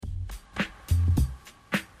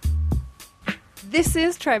This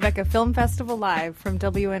is Tribeca Film Festival Live from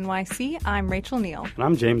WNYC. I'm Rachel Neal. And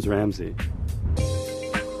I'm James Ramsey.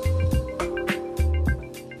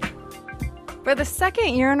 For the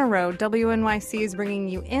second year in a row, WNYC is bringing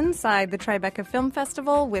you inside the Tribeca Film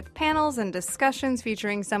Festival with panels and discussions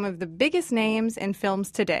featuring some of the biggest names in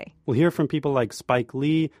films today. We'll hear from people like Spike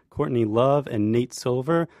Lee, Courtney Love, and Nate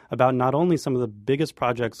Silver about not only some of the biggest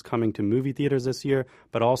projects coming to movie theaters this year,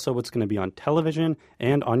 but also what's going to be on television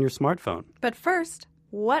and on your smartphone. But first,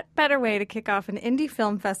 what better way to kick off an indie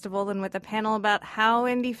film festival than with a panel about how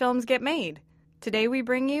indie films get made? Today we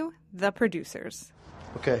bring you The Producers.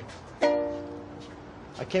 Okay.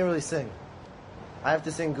 I can't really sing. I have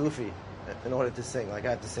to sing goofy in order to sing. Like,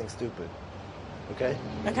 I have to sing stupid. Okay?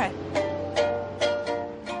 Okay.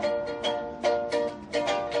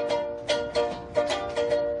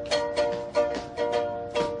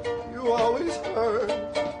 You always hurt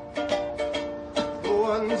the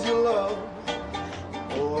ones you love.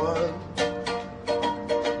 The one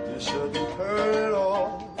you shouldn't hurt at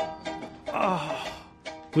all. Oh,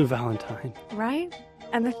 Blue Valentine. Right?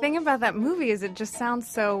 And the thing about that movie is it just sounds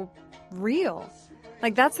so real.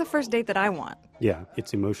 Like, that's the first date that I want. Yeah,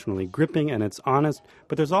 it's emotionally gripping and it's honest,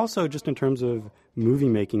 but there's also, just in terms of movie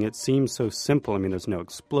making, it seems so simple. I mean, there's no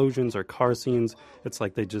explosions or car scenes. It's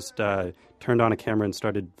like they just turned on a camera and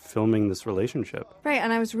started filming this relationship. Right,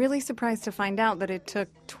 and I was really surprised to find out that it took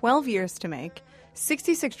 12 years to make,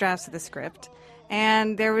 66 drafts of the script,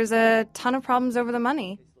 and there was a ton of problems over the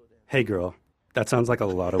money. Hey, girl, that sounds like a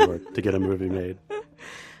lot of work to get a movie made.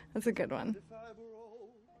 That's a good one.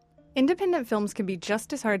 Independent films can be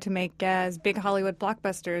just as hard to make as big Hollywood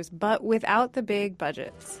blockbusters, but without the big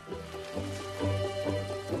budgets.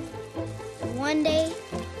 One day,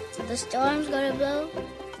 the storm's gonna blow,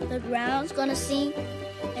 the ground's gonna sink,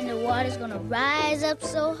 and the water's gonna rise up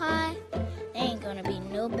so high, there ain't gonna be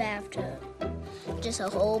no bathtub, just a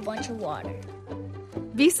whole bunch of water.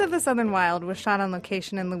 Beasts of the Southern Wild was shot on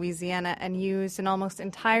location in Louisiana and used an almost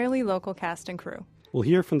entirely local cast and crew. We'll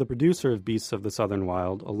hear from the producer of Beasts of the Southern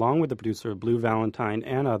Wild, along with the producer of Blue Valentine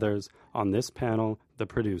and others, on this panel, The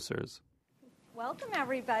Producers. Welcome,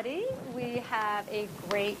 everybody. We have a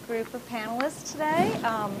great group of panelists today.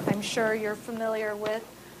 I'm sure you're familiar with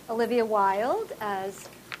Olivia Wilde as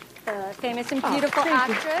the famous and beautiful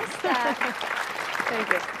actress that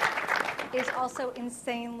is also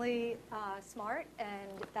insanely smart,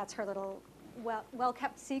 and that's her little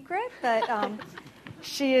well-kept secret. But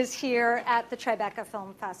she is here at the Tribeca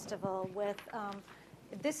Film Festival with,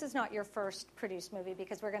 this is not your first produced movie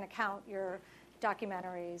because we're going to count your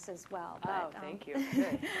documentaries as well. But, thank you.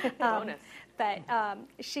 Good. Bonus. But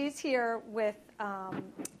she's here with, I'm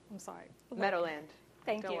sorry. Meadowland.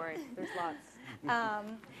 Thank you. Don't worry, there's lots.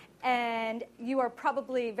 And you are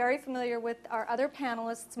probably very familiar with our other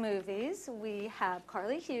panelists' movies. We have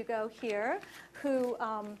Carly Hugo here, who,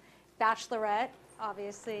 Bachelorette,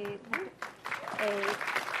 obviously a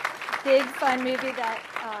big, fun movie that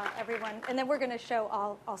everyone... And then we're going to show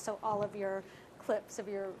also all of your clips of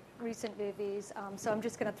your recent movies. So I'm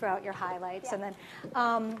just going to throw out your highlights. Yeah. And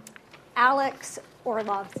then Alex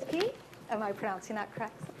Orlovsky. Am I pronouncing that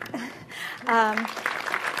correct?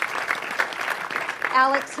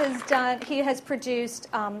 Alex has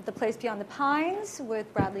produced The Place Beyond the Pines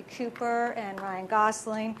with Bradley Cooper and Ryan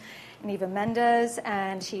Gosling and Eva Mendes,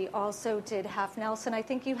 and he also did Half Nelson. I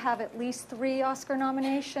think you have at least 3 Oscar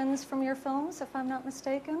nominations from your films, if I'm not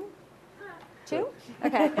mistaken. 2?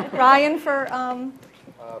 Okay. Ryan for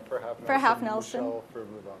Half Nelson. Michelle for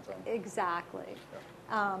Blue Valentine. Exactly.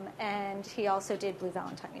 Yeah. And he also did Blue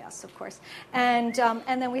Valentine, yes, of course. And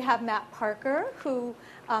then we have Matt Parker, who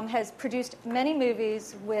has produced many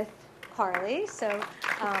movies with Carly, so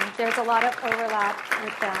there's a lot of overlap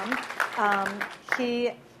with them.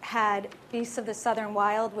 He had Beasts of the Southern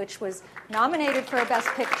Wild, which was nominated for a Best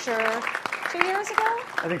Picture 2 years ago.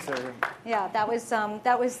 I think so. Yeah, that was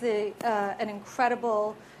an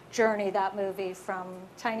incredible journey. That movie, from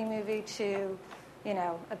tiny movie to,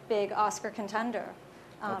 a big Oscar contender.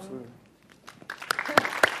 Absolutely.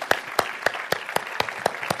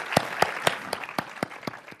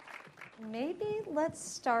 Maybe let's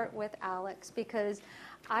start with Alex, because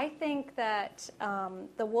I think that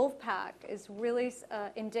the Wolfpack is really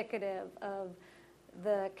indicative of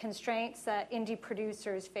the constraints that indie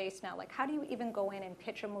producers face now. Like, how do you even go in and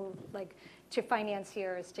pitch a movie, like, to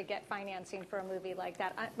financiers to get financing for a movie like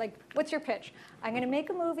that? What's your pitch? I'm going to make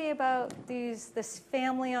a movie about this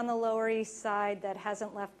family on the Lower East Side that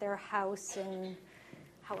hasn't left their house in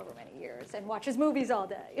however many years and watches movies all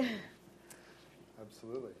day.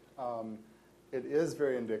 Absolutely. It is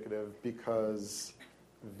very indicative because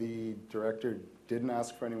the director didn't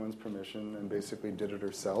ask for anyone's permission and basically did it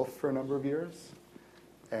herself for a number of years.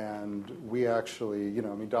 And we actually,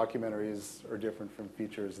 documentaries are different from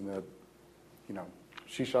features in that,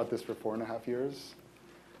 she shot this for 4.5 years,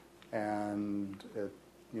 and it,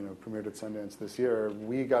 premiered at Sundance this year.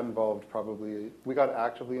 We got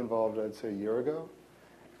actively involved, I'd say, a year ago,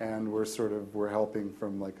 and we're helping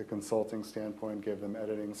from like a consulting standpoint, gave them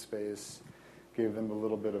editing space, gave them a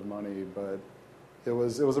little bit of money, but it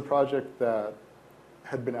was a project that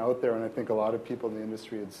had been out there, and I think a lot of people in the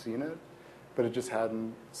industry had seen it, but it just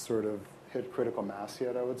hadn't sort of hit critical mass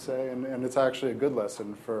yet, I would say. And it's actually a good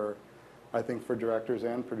lesson for directors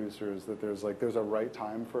and producers that there's a right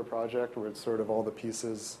time for a project where it's sort of all the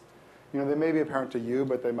pieces, they may be apparent to you,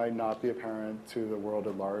 but they might not be apparent to the world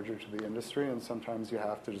at large or to the industry. And sometimes you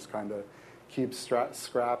have to just kind of keep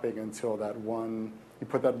scrapping until you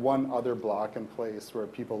put that one other block in place where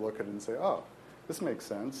people look at it and say, oh, this makes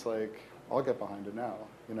sense. Like, I'll get behind it now,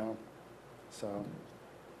 So.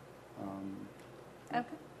 Okay.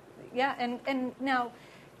 Yeah, and now,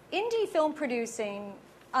 indie film producing,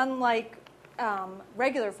 unlike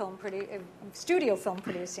regular studio film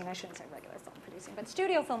producing, I shouldn't say regular film producing, but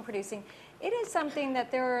studio film producing, it is something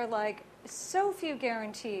that there are like so few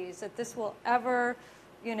guarantees that this will ever,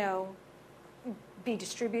 be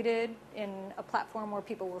distributed in a platform where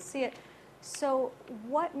people will see it. So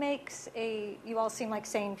what makes you all seem like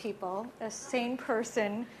sane people, a sane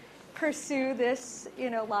person, pursue this,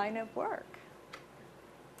 line of work?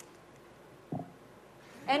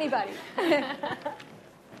 Anybody?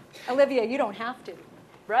 Olivia, you don't have to.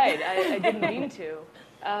 Right, I didn't mean to.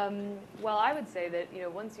 Well, I would say that,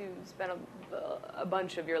 once you spend a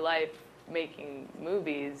bunch of your life making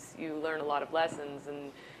movies, you learn a lot of lessons,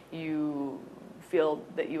 and you feel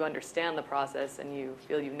that you understand the process, and you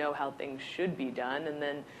feel you know how things should be done, and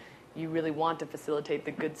then you really want to facilitate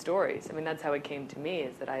the good stories. I mean, that's how it came to me,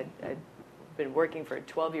 is that I'd been working for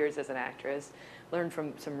 12 years as an actress, learned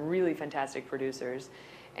from some really fantastic producers,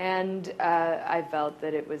 and I felt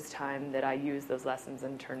that it was time that I use those lessons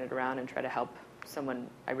and turn it around and try to help someone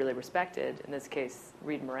I really respected, in this case,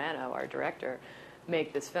 Reed Morano, our director,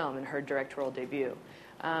 make this film in her directorial debut.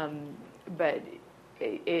 But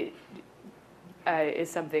it is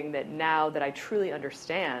something that now that I truly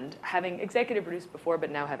understand, having executive produced before,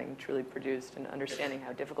 but now having truly produced and understanding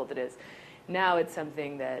how difficult it is, now it's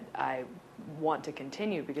something that I want to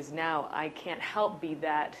continue, because now I can't help be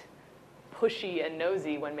that pushy and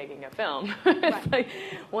nosy when making a film. It's like,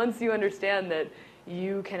 once you understand that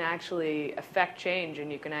you can actually affect change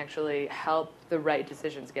and you can actually help the right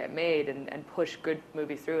decisions get made and push good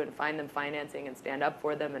movies through and find them financing and stand up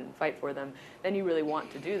for them and fight for them, then you really want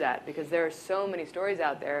to do that, because there are so many stories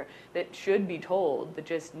out there that should be told that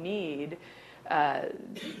just need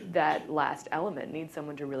that last element, need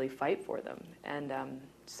someone to really fight for them. And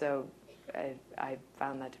so I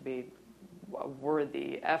found that to be a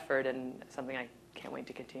worthy effort and something I can't wait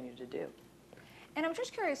to continue to do. And I'm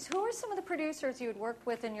just curious, who are some of the producers you had worked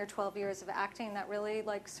with in your 12 years of acting that really,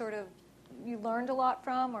 like, sort of you learned a lot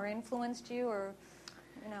from or influenced you, or,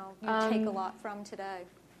 you take a lot from today?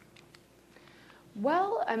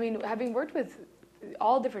 Well, I mean, having worked with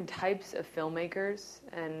all different types of filmmakers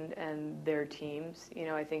and their teams,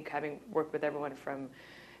 I think having worked with everyone from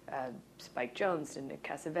Spike Jonze to Nick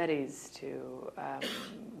Cassavetes to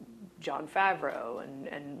Jon Favreau,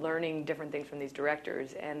 and learning different things from these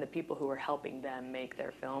directors and the people who are helping them make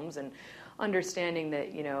their films, and understanding that,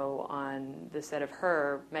 on the set of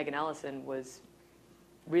Her, Megan Ellison was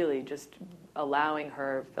really just allowing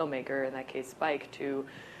her filmmaker, in that case Spike, to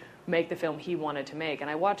make the film he wanted to make. And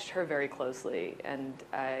I watched her very closely, and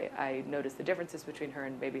I noticed the differences between her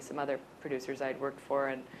and maybe some other producers I'd worked for,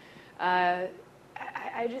 and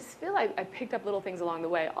I just feel like I picked up little things along the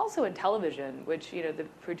way. Also in television, which, the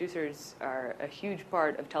producers are a huge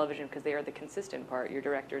part of television because they are the consistent part. Your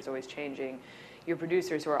director is always changing. Your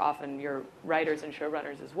producers, who are often your writers and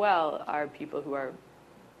showrunners as well, are people who are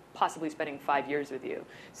possibly spending 5 years with you.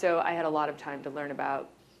 So I had a lot of time to learn about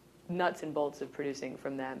nuts and bolts of producing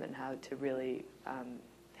from them and how to really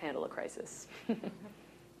handle a crisis.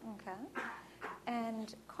 Okay.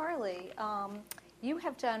 And Carly, you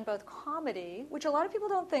have done both comedy, which a lot of people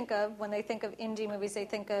don't think of when they think of indie movies. They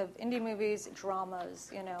think of indie movies,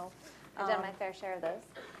 dramas, I've done my fair share of those.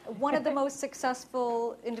 One of the most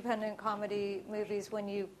successful independent comedy movies when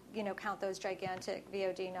you count those gigantic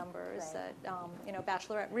VOD numbers. Right. That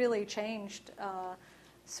Bachelorette really changed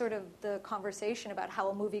sort of the conversation about how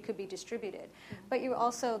a movie could be distributed. Mm-hmm. But you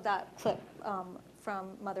also, that clip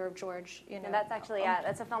from Mother of George. You know, And that's actually,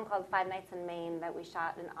 that's a film called 5 Nights in Maine that we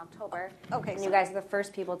shot in October. Okay, and so you guys are the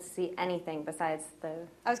first people to see anything besides the.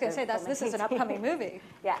 I was going to say this is an upcoming movie.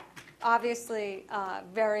 Yeah. Obviously,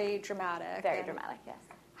 very dramatic. Very dramatic, yes.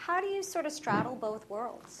 How do you sort of straddle both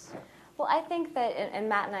worlds? Well, I think that, and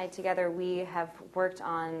Matt and I together, we have worked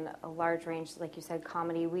on a large range, like you said,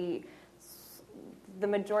 comedy. The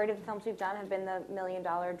majority of the films we've done have been the $1 million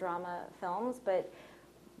drama films, but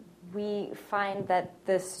we find that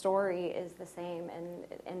the story is the same,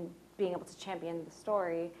 and being able to champion the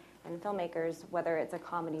story and filmmakers, whether it's a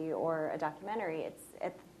comedy or a documentary, it's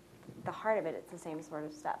at the heart of it, it's the same sort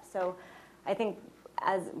of stuff. So I think,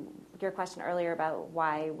 as your question earlier about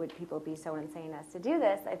why would people be so insane as to do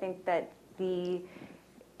this, I think that the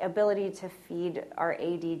ability to feed our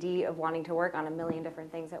ADD of wanting to work on a million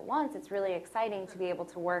different things at once, it's really exciting to be able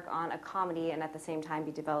to work on a comedy and at the same time be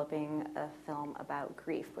developing a film about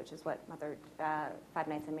grief, which is what 5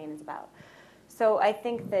 Nights in Maine is about. So I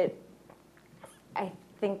think that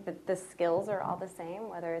the skills are all the same,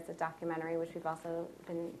 whether it's a documentary, which we've also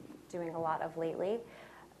been doing a lot of lately,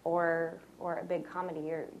 or a big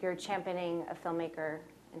comedy. You're championing a filmmaker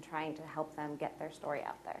and trying to help them get their story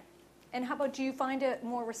out there. And how about, do you find it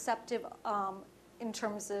more receptive in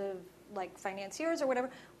terms of like financiers or whatever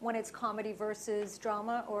when it's comedy versus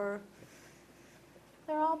drama, or?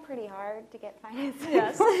 They're all pretty hard to get financed.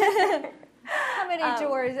 Yes. How many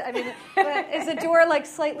doors? I mean, is a door like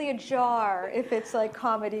slightly ajar if it's like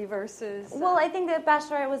comedy versus? Well, I think that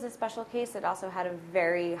Bachelorette was a special case. It also had a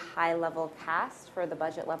very high level cast for the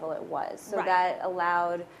budget level it was, so right. That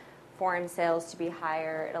allowed foreign sales to be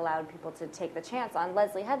higher. It allowed people to take the chance on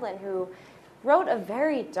Leslie Headland, who wrote a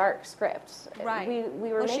very dark script. Right.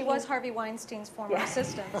 She was Harvey Weinstein's former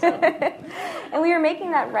assistant. So. And we were making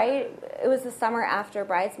that right. It was the summer after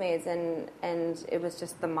Bridesmaids, and it was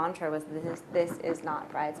just the mantra was this is not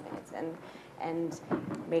Bridesmaids, and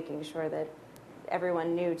making sure that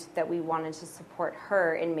everyone knew that we wanted to support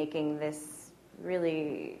her in making this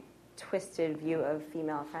really twisted view of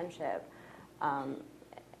female friendship.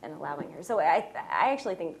 And allowing her. So I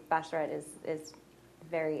actually think Bachelorette is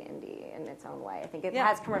very indie in its own way. I think it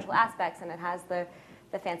has commercial aspects and it has the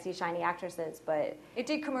fancy, shiny actresses, but... It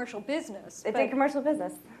did commercial business. It did commercial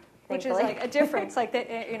business, which is like a difference. Like,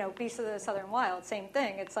 Beast of the Southern Wild, same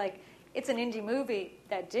thing. It's like, it's an indie movie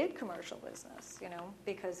that did commercial business,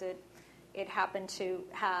 because it happened to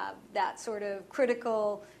have that sort of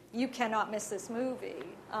critical, you cannot miss this movie.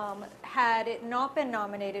 Had it not been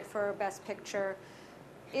nominated for Best Picture,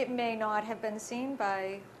 it may not have been seen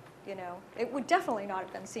by, it would definitely not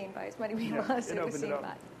have been seen by as many people as it was seen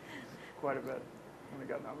by. Quite a bit when it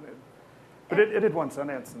got nominated. But it had won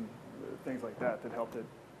Sundance and things like that helped it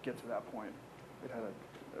get to that point. It had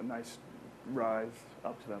a nice rise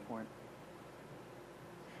up to that point.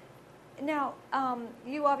 Now,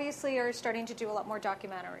 you obviously are starting to do a lot more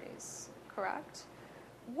documentaries, correct?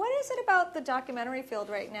 What is it about the documentary field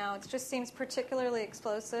right now? It just seems particularly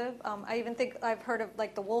explosive. I even think I've heard of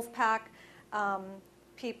like the Wolfpack.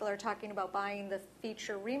 People are talking about buying the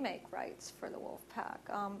feature remake rights for the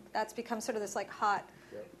Wolfpack. That's become sort of this like hot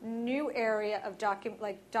new area of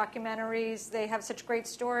documentaries. They have such great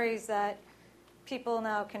stories that people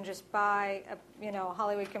now can just buy.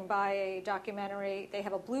 Hollywood can buy a documentary. They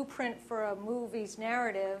have a blueprint for a movie's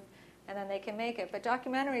narrative, and then they can make it. But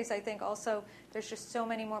documentaries, I think, also, there's just so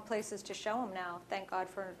many more places to show them now. Thank God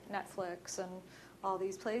for Netflix and all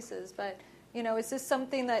these places. But, is this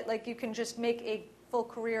something that, like, you can just make a full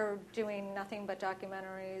career doing nothing but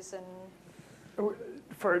documentaries? And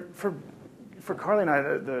For Carly and I,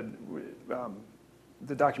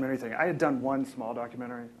 the documentary thing, I had done one small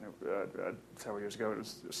documentary several years ago. It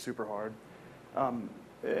was super hard.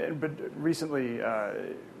 But recently,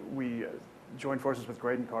 we joined forces with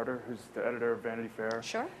Graydon Carter, who's the editor of Vanity Fair.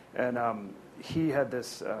 Sure. And he had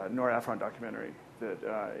this Nora Ephron documentary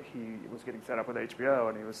that he was getting set up with HBO,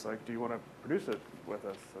 and he was like, "Do you want to produce it with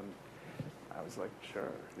us?" And I was like,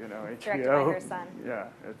 "Sure." HBO. Directed by her son. Yeah,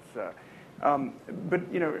 it's. But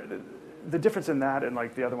the difference in that and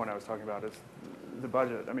like the other one I was talking about is the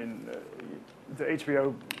budget. I mean, the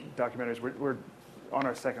HBO documentaries. We're on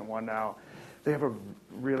our second one now. They have a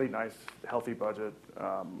really nice, healthy budget.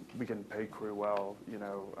 We can pay crew well. We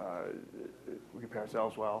can pay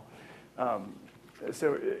ourselves well.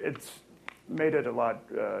 So it's made it a lot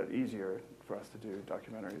easier for us to do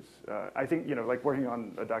documentaries. I think like working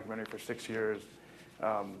on a documentary for 6 years.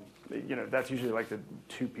 That's usually like the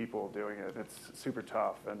two people doing it. It's super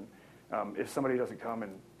tough, and if somebody doesn't come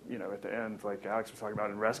and at the end, like Alex was talking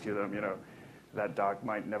about, and rescue them, that doc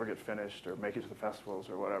might never get finished or make it to the festivals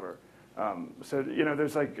or whatever. So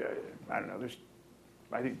there's like I don't know, there's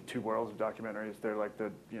I think, two worlds of documentaries. They're like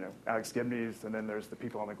the Alex Gibney's, and then there's the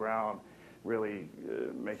people on the ground really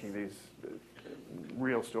making these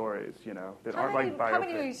real stories, that aren't like biopics. How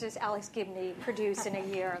many movies does Alex Gibney produce in a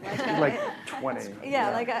year? Like 20. Yeah,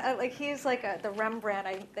 like he's like the Rembrandt.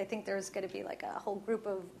 I think there's going to be like a whole group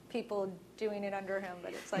of people doing it under him,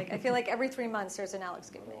 but it's like I feel like every 3 months there's an Alex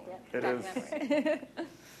Gibney documentary. It is.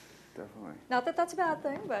 Definitely. Not that that's a bad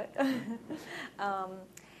thing, but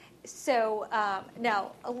so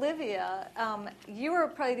now Olivia, you are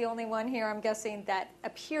probably the only one here, I'm guessing, that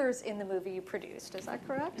appears in the movie you produced. Is that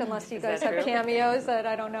correct? Unless you guys have cameos that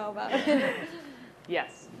I don't know about.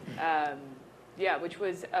 Yes. Which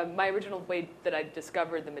was my original way that I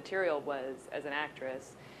discovered the material was as an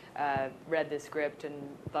actress. Read the script and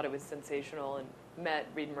thought it was sensational, and met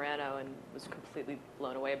Reed Morano and was completely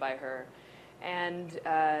blown away by her, and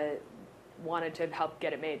wanted to help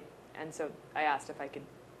get it made. And so I asked if I could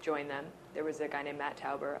join them. There was a guy named Matt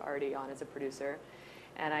Tauber already on as a producer,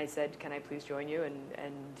 and I said, can I please join you,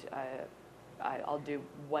 and I'll do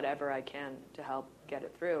whatever I can to help get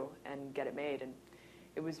it through and get it made. And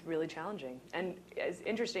it was really challenging. And it's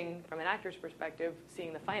interesting from an actor's perspective,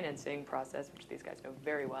 seeing the financing process, which these guys know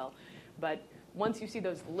very well, but once you see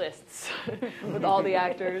those lists with all the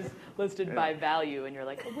actors listed by value, and you're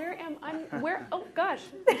like, oh gosh,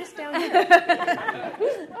 I'm just down here.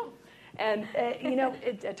 Oh. And,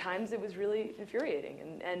 at times it was really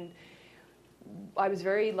infuriating. And I was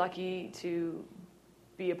very lucky to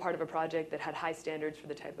be a part of a project that had high standards for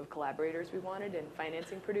the type of collaborators we wanted and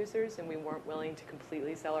financing producers, and we weren't willing to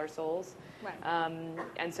completely sell our souls. Right.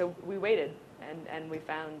 And so we waited, and we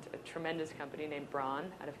found a tremendous company named Braun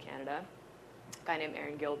out of Canada, a guy named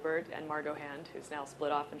Aaron Gilbert and Margot Hand, who's now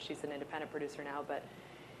split off, and she's an independent producer now, but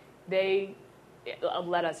they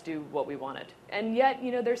let us do what we wanted. And yet,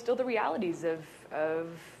 there's still the realities of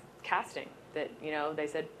casting that, they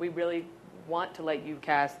said, we really want to let you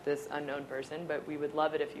cast this unknown person, but we would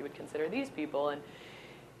love it if you would consider these people. And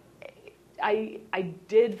I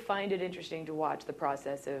did find it interesting to watch the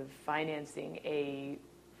process of financing a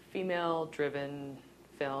female-driven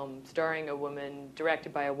film starring a woman,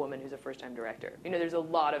 directed by a woman who's a first-time director. There's a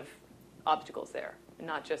lot of obstacles there,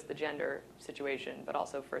 not just the gender situation, but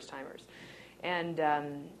also first-timers. And,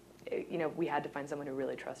 we had to find someone who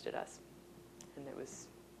really trusted us. And it was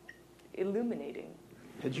illuminating.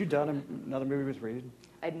 Had you done another movie with Reed?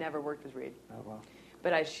 I'd never worked with Reed. Oh, wow.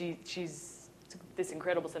 But she's this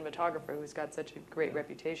incredible cinematographer who's got such a great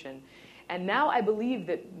reputation. And now I believe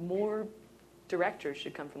that more directors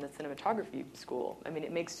should come from the cinematography school. I mean,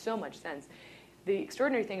 it makes so much sense. The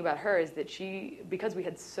extraordinary thing about her is that because we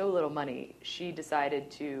had so little money, she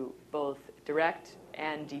decided to both direct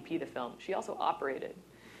and DP the film. She also operated.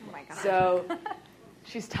 Oh my God. So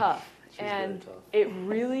she's tough. She's very tough. It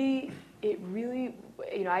really,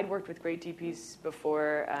 I'd worked with great DPs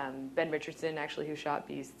before. Ben Richardson, actually, who shot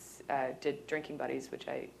Beasts, did Drinking Buddies, which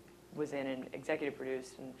I was in and executive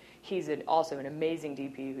produced. And he's also an amazing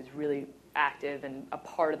DP who's really active and a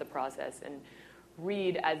part of the process. And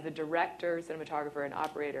Reed, as the director, cinematographer, and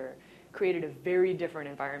operator, created a very different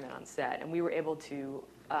environment on set. And we were able to,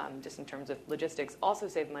 just in terms of logistics, also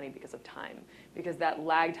save money because of time. Because that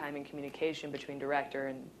lag time in communication between director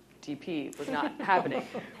and DP was not happening.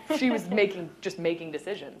 She was making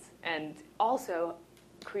decisions. And also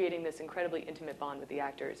creating this incredibly intimate bond with the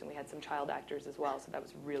actors. And we had some child actors as well, so that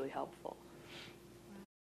was really helpful.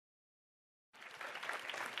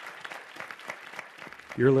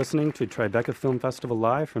 You're listening to Tribeca Film Festival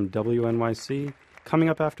Live from WNYC. Coming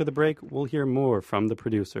up after the break, we'll hear more from the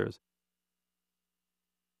producers.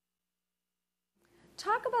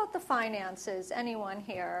 Talk about the finances, anyone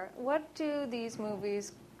here. What do these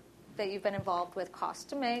movies that you've been involved with cost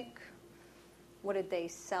to make? What did they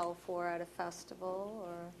sell for at a festival?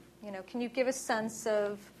 Or, can you give a sense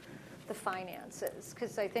of the finances?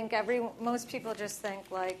 Because I think most people just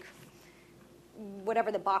think like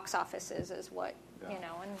whatever the box office is what, And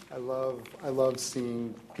I love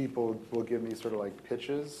seeing people will give me sort of like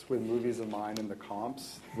pitches with movies of mine in the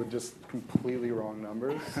comps with just completely wrong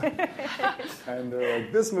numbers. And they're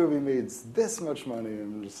like, this movie made this much money.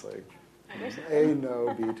 And I'm just like, A,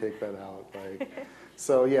 no, B, take that out.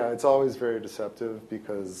 So yeah, it's always very deceptive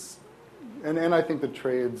because, and I think the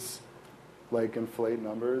trades inflate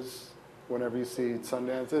numbers. Whenever you see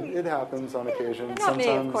Sundance, it happens on occasion. Not sometimes,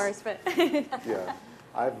 me, of course, but yeah.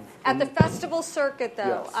 At the festival circuit,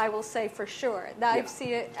 though, Yes. I will say for sure that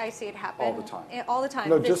I see it happen all the time. All the time.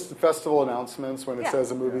 No, just the festival announcements when it Yeah.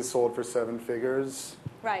 says a movie sold for 7 figures.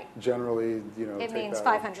 Right. Generally, It take means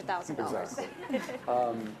that. $500,000. Exactly.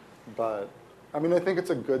 But I think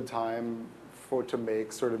it's a good time to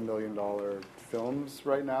make sort of $1 million films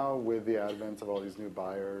right now with the advent of all these new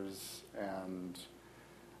buyers and,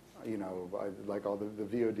 like all the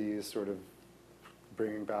VODs sort of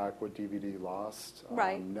bringing back what DVD lost.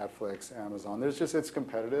 Right. Netflix, Amazon. It's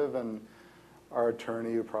competitive, and our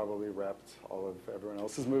attorney, who probably repped all of everyone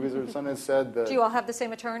else's movies or something, said that... Do you all have the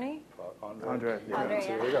same attorney? Andre. Yeah. Andre, So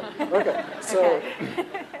there we go. Okay, so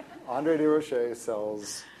Andre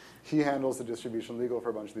DeRoche he handles the distribution legal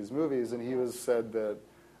for a bunch of these movies, and he said that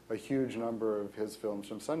a huge number of his films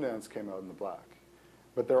from Sundance came out in the black.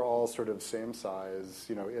 But they're all sort of same size,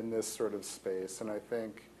 in this sort of space, and I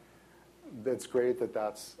think it's great that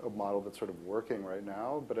that's a model that's sort of working right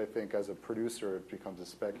now, but I think as a producer it becomes a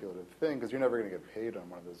speculative thing because you're never going to get paid on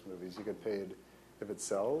one of those movies. You get paid if it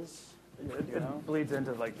sells. It bleeds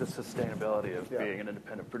into like the sustainability of being an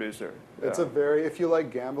independent producer. It's if you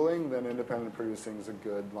like gambling, then independent producing is a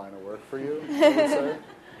good line of work for you, I would say.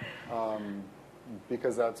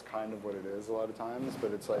 Because that's kind of what it is a lot of times,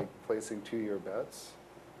 but it's like placing 2-year bets,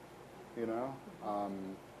 and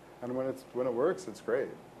when it works, it's great.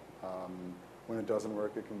 When it doesn't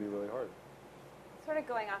work, it can be really hard. Sort of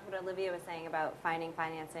going off what Olivia was saying about finding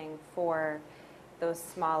financing for those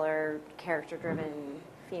smaller, character-driven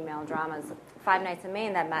female dramas. 5 Nights in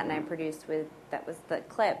Maine that Matt and I produced that was the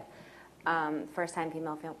clip, first-time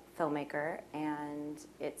female filmmaker, and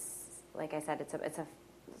it's, like I said, it's a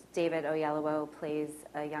David Oyelowo plays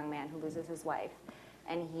a young man who loses his wife,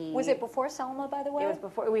 and he... Was it before Selma, by the way? It was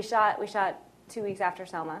before. We shot 2 weeks after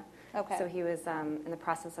Selma. Okay. So he was in the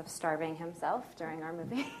process of starving himself during our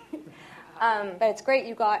movie. But it's great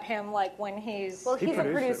you got him when he's... Well, he's a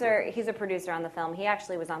producer. He's a producer on the film. He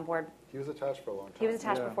actually was on board. He was attached for a long time. He was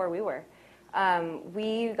attached before we were.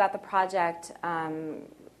 We got the project, some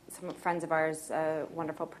friends of ours, a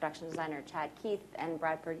wonderful production designer, Chad Keith, and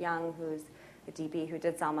Bradford Young, who's a DP who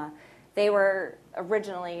did Selma. They were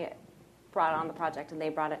originally brought on the project, and they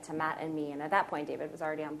brought it to Matt and me. And at that point, David was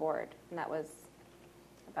already on board. And that was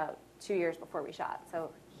about 2 years before we shot.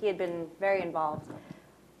 So he had been very involved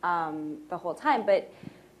the whole time. But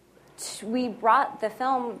we brought the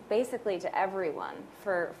film basically to everyone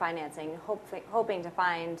for financing, hoping to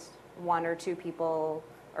find 1 or 2 people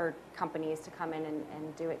or companies to come in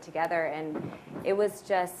and do it together. And it was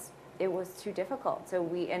too difficult. So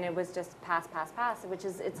it was just pass, which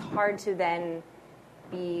is, it's hard to then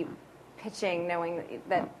be pitching knowing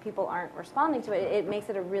that people aren't responding to it. It makes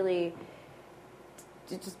it a really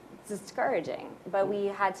just discouraging. But we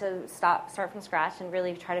had to start from scratch and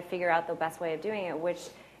really try to figure out the best way of doing it, which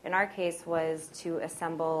in our case was to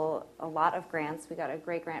assemble a lot of grants. We got a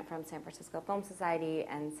great grant from San Francisco Film Society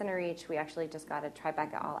and CineReach. We actually just got a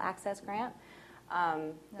Tribeca All Access grant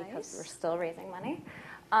because we're still raising money.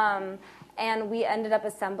 And we ended up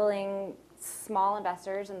assembling small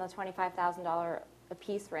investors in the $25,000 a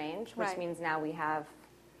piece range, which means now we have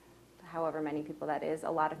however many people that is, a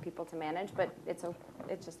lot of people to manage, but it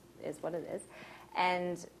just is what it is.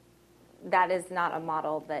 And that is not a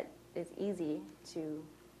model that is easy to,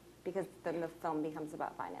 because then the film becomes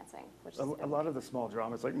about financing. Which is a lot of the small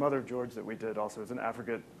dramas, like Mother of George that we did also, is an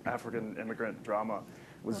African immigrant drama,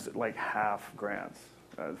 was like half grants.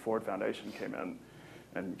 The Ford Foundation came in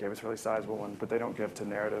and gave us a really sizable one, but they don't give to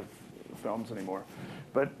narrative films anymore.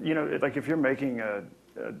 But like if you're making a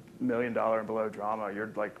 $1 million and below drama,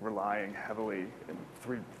 you're like relying heavily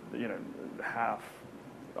half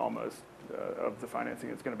almost of the financing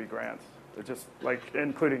is going to be grants. It just like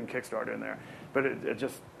including Kickstarter in there, but it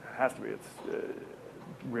just has to be. It's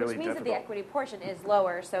really which means difficult. That the equity portion is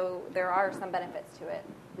lower, so there are some benefits to it.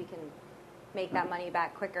 We can make that money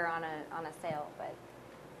back quicker on a sale, but.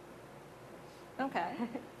 Okay.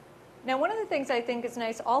 Now, one of the things I think is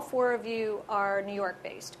nice, all 4 of you are New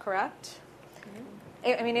York-based, correct?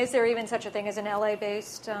 Mm-hmm. I mean, is there even such a thing as an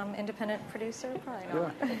LA-based independent producer? Probably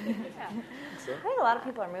not. Yeah. I think a lot of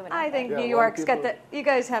people are moving. I think New York's got the. You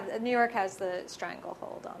guys have New York has the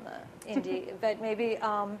stranglehold on the indie, but maybe.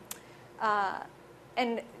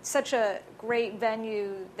 And such a great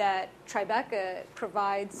venue that Tribeca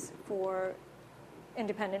provides for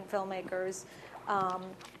independent filmmakers.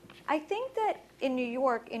 I think that in New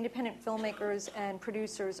York, independent filmmakers and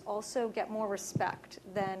producers also get more respect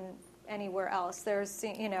than anywhere else. There's, do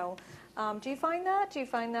you find that? Do you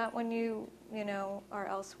find that when you are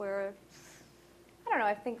elsewhere? I don't know.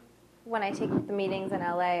 I think when I take the meetings in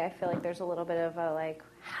LA, I feel like there's a little bit of a like,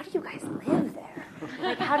 how do you guys live there?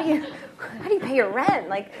 Like, how do you pay your rent?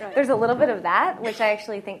 Like, there's a little bit of that, which I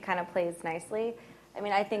actually think kind of plays nicely. I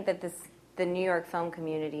mean, I think that the New York film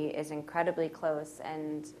community is incredibly close,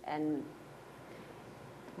 and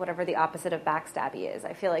whatever the opposite of backstabby is.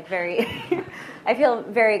 I feel like I feel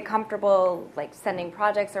very comfortable like sending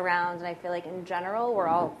projects around, and I feel like in general we're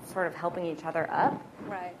all sort of helping each other up.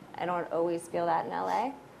 Right. I don't always feel that in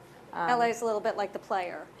LA. LA's a little bit like The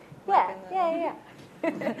Player. Yeah.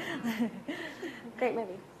 Great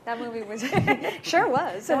movie. That movie was sure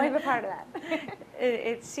was. So I'm a part of that.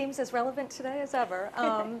 It seems as relevant today as ever.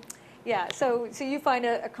 Yeah. So you find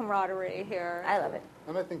a camaraderie here. I love it.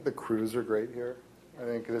 And I think the crews are great here. I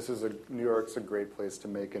think New York's a great place to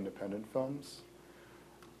make independent films.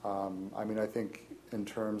 I mean, I think in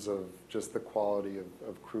terms of just the quality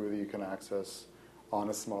of crew that you can access on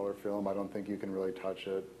a smaller film, I don't think you can really touch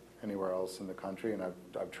it anywhere else in the country. And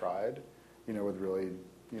I've tried, with really,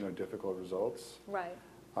 difficult results. Right.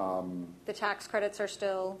 The tax credits are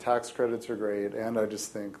still... Tax credits are great, and I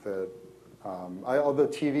just think that although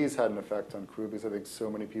TV's had an effect on crew, because I think so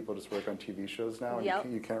many people just work on TV shows now,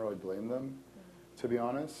 and you can't really blame them, to be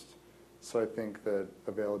honest. So I think that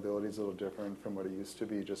availability is a little different from what it used to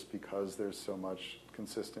be, just because there's so much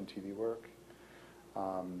consistent TV work.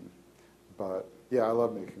 But yeah, I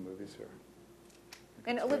love making movies here.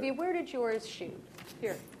 And Olivia, where did yours shoot?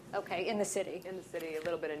 Here. Okay, in the city. In the city, a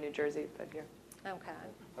little bit in New Jersey, but here. Okay.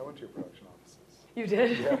 I went to your production offices. You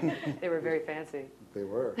did? Yeah. They were very fancy. They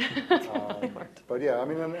were. But yeah, I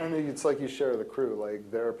mean, and it's like you share the crew. Like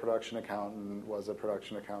their production accountant was a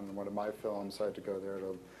production accountant in one of my films, so I had to go there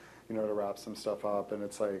to, to wrap some stuff up. And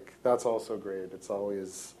it's like, that's also great. It's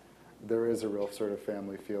always, there is a real sort of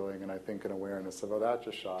family feeling, and I think an awareness of, oh, that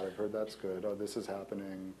just shot. I've heard that's good. Oh, this is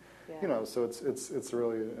happening. Yeah. So it's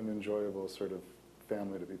really an enjoyable sort of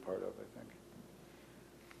family to be part of, I think.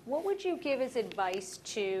 What would you give as advice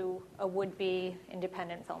to a would-be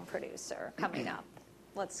independent film producer coming up?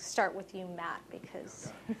 Let's start with you, Matt,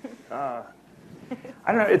 because... I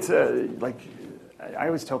don't know, it's like, I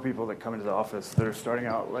always tell people that come into the office that are starting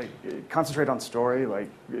out, like, concentrate on story. Like,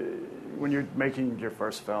 when you're making your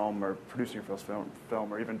first film or producing your first film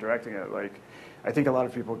or even directing it, like, I think a lot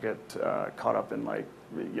of people get caught up in, like,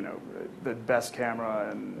 the best camera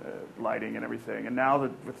and lighting and everything. And now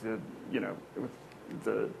that with the, with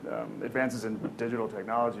the advances in digital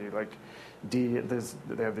technology, like they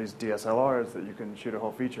have these DSLRs that you can shoot a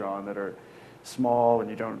whole feature on that are small, and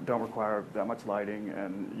you don't require that much lighting,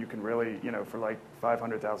 and you can really, for like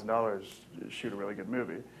 $500,000, shoot a really good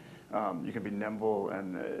movie. You can be nimble,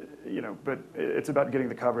 and but it's about getting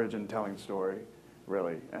the coverage and telling the story,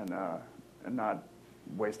 really, and not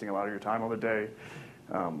wasting a lot of your time on the day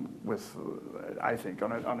with, I think,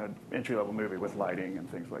 on an entry-level movie with lighting and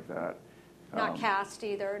things like that. Not cast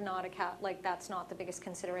either, not a like that's not the biggest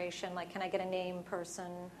consideration. Like, can I get a name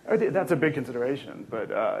person? That's a big consideration,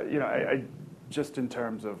 but I just in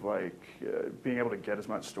terms of like being able to get as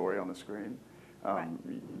much story on the screen, right.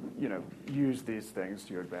 Use these things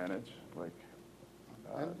to your advantage. Like,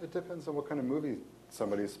 and it depends on what kind of movie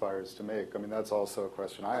somebody aspires to make. I mean, that's also a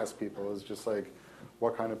question I ask people: is just like,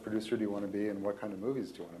 what kind of producer do you want to be, and what kind of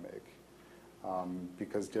movies do you want to make?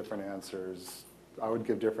 Because different answers. I would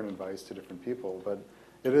give different advice to different people, but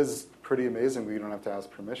it is pretty amazing that you don't have to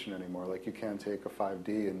ask permission anymore. Like, you can't take a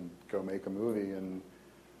 5D and go make a movie, and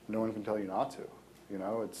no one can tell you not to.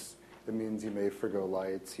 It means you may forgo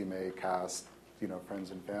lights, you may cast,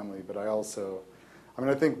 friends and family. But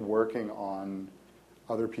I think working on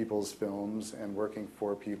other people's films and working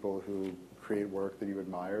for people who create work that you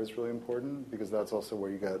admire is really important, because that's also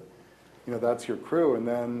where you get. That's your crew. And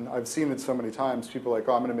then I've seen it so many times, people are like,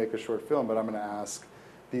 oh, I'm going to make a short film, but I'm going to ask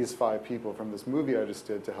these 5 people from this movie I just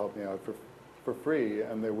did to help me out for free,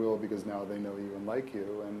 and they will, because now they know you and like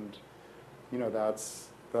you. And,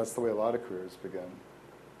 that's the way a lot of careers begin.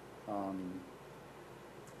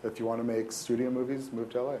 If you want to make studio movies,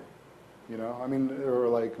 move to LA. Or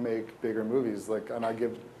like make bigger movies. And I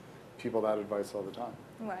give people that advice all the time.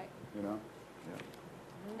 Right. Yeah.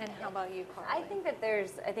 And how about you, Carly? I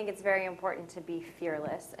think it's very important to be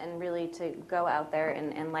fearless and really to go out there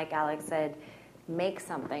and like Alex said, make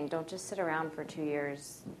something. Don't just sit around for 2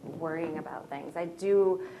 years worrying about things. I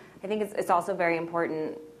think it's also very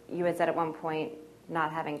important, you had said at one point,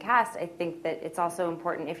 not having cast. I think that it's also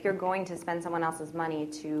important, if you're going to spend someone else's money,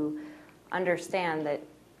 to understand that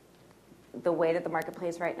the way that the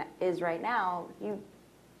marketplace is right now,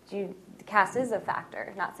 cast is a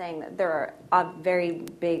factor. Not saying that there are very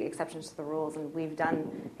big exceptions to the rules, and we've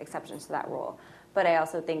done exceptions to that rule. But I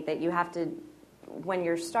also think that you have to, when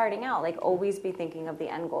you're starting out, like, always be thinking of the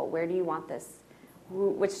end goal. Where do you want this?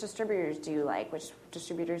 Which distributors do you like? Which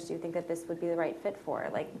distributors do you think that this would be the right fit for?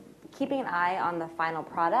 Like, keeping an eye on the final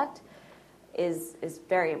product is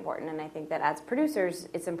very important. And I think that as producers,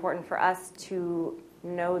 it's important for us to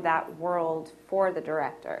know that world for the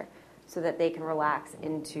director so that they can relax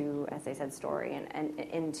into, as I said, story and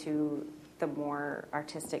into the more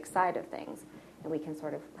artistic side of things. And we can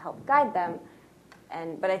sort of help guide them.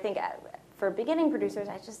 But I think for beginning producers,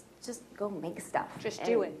 I just go make stuff. Just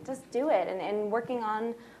do it. Just do it. And working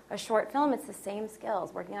on a short film, it's the same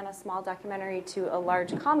skills. Working on a small documentary to a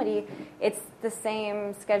large comedy, it's the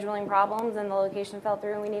same scheduling problems, and the location fell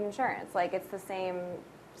through and we need insurance. Like, it's the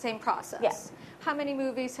same process. Yes. How many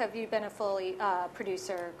movies have you been a fully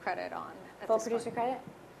producer credit on at Full this producer point?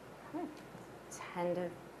 credit? 10 to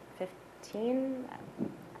 15?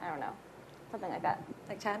 I don't know. Something like that.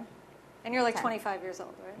 Like 10? And you're like 10. 25 years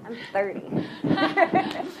old, right? I'm 30.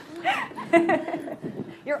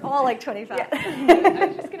 You're all like 25. Yeah. I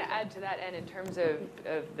was just going to add to that, and in terms of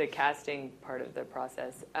the casting part of the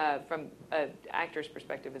process, from an actor's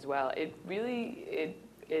perspective as well,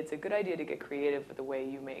 it's a good idea to get creative with the way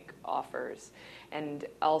you make offers, and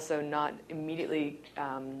also not immediately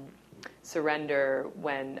surrender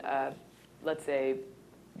when, let's say,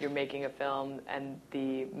 you're making a film and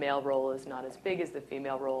the male role is not as big as the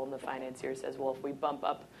female role, and the financier says, well, if we bump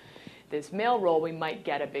up this male role, we might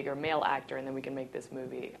get a bigger male actor, and then we can make this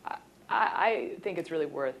movie. I think it's really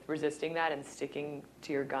worth resisting that and sticking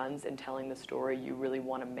to your guns and telling the story you really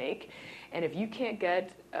want to make. And if you can't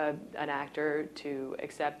get an actor to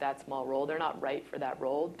accept that small role, they're not right for that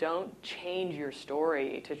role, don't change your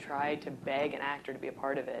story to try to beg an actor to be a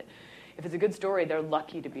part of it. If it's a good story, they're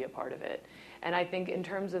lucky to be a part of it. And I think in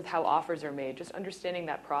terms of how offers are made, just understanding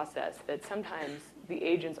that process, that sometimes the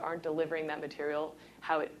agents aren't delivering that material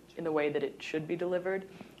in the way that it should be delivered.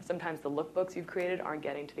 Sometimes the lookbooks you've created aren't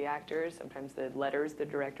getting to the actors. Sometimes the letters the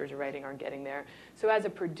directors are writing aren't getting there. So as a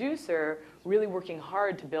producer, really working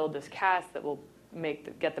hard to build this cast that will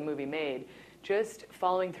get the movie made, just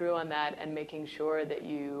following through on that and making sure that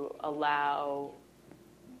you allow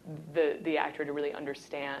the actor to really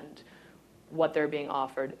understand what they're being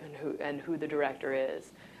offered and who the director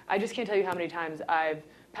is. I just can't tell you how many times I've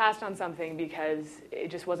passed on something because it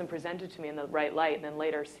just wasn't presented to me in the right light, and then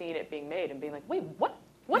later seeing it being made and being like, wait, what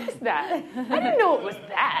is that? I didn't know it was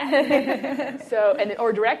that.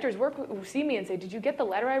 Or directors see me and say, did you get the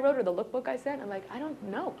letter I wrote or the lookbook I sent? I'm like, I don't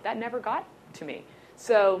know. That never got to me.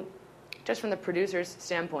 So just from the producer's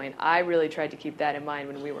standpoint, I really tried to keep that in mind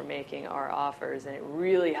when we were making our offers, and it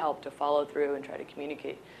really helped to follow through and try to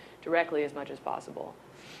communicate directly as much as possible.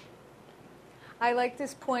 I like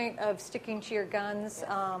this point of sticking to your guns,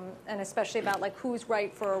 and especially about like who's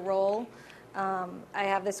right for a role. I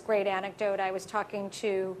have this great anecdote. I was talking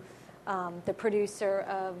to the producer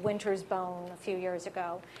of Winter's Bone a few years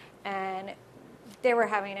ago, and they were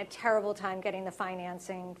having a terrible time getting the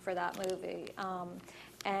financing for that movie.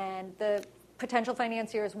 And the potential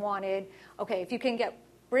financiers wanted, okay, if you can get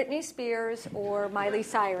Britney Spears or Miley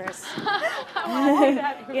Cyrus,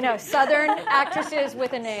 Southern actresses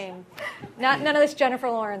with a name, none of this Jennifer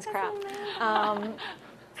Lawrence crap.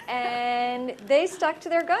 And they stuck to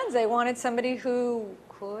their guns. They wanted somebody who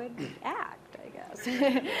could act, I guess.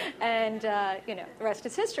 And the rest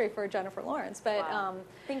is history for Jennifer Lawrence. But wow.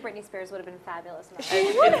 I think Britney Spears would have been fabulous.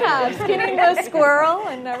 She would have, Skinny Nose Squirrel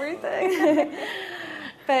and everything.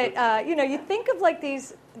 But you think of like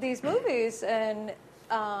these movies, and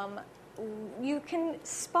you can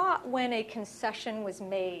spot when a concession was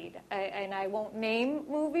made. And I won't name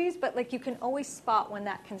movies, but like you can always spot when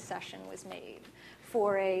that concession was made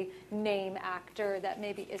for a name actor that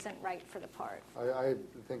maybe isn't right for the part. I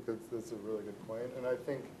think that's a really good point. And I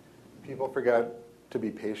think people forget to be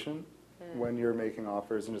patient when you're making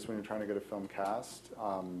offers and just when you're trying to get a film cast.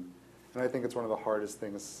 And I think it's one of the hardest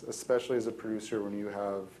things, especially as a producer, when you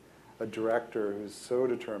have a director who's so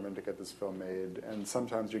determined to get this film made, and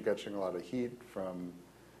sometimes you're catching a lot of heat from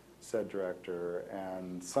said director,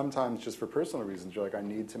 and sometimes just for personal reasons, you're like, I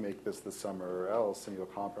need to make this summer or else, and you'll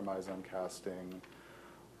compromise on casting,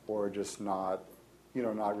 or just not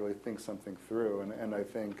really think something through. And I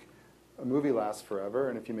think a movie lasts forever,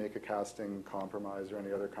 and if you make a casting compromise or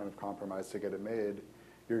any other kind of compromise to get it made,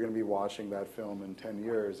 you're going to be watching that film in 10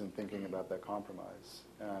 years and thinking about that compromise.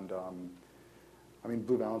 And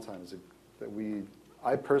Blue Valentine is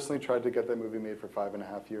I personally tried to get that movie made for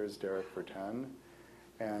 5.5 years, Derek for 10,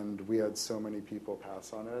 and we had so many people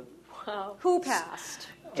pass on it. Wow. Who passed?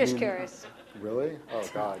 Just curious. Really? Oh,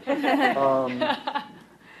 God.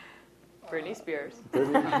 Britney Spears.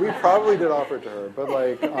 We probably did offer it to her, but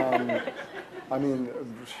I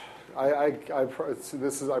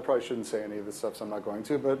probably shouldn't say any of this stuff, so I'm not going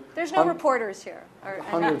to. But there's no reporters here.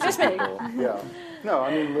 Hundreds of people. Yeah. No,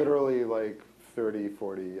 literally 30,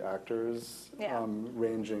 40 actors, Yeah.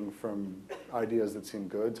 ranging from ideas that seem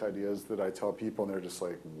good to ideas that I tell people and they're just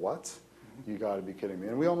like, what? You got to be kidding me.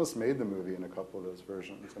 And we almost made the movie in a couple of those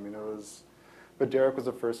versions. I mean, but Derek was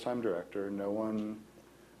a first-time director. No one,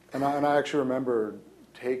 and I actually remember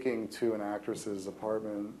taking to an actress's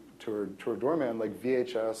apartment, to her doorman, like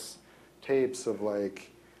VHS tapes of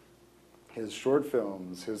like his short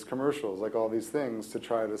films, his commercials, like all these things to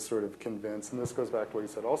try to sort of convince, and this goes back to what you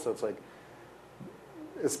said also, it's like,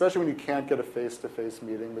 especially when you can't get a face-to-face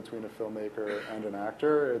meeting between a filmmaker and an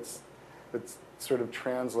actor, it's sort of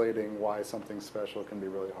translating why something special can be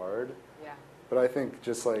really hard. Yeah. But I think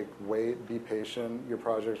just like wait, be patient, your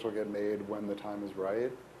projects will get made when the time is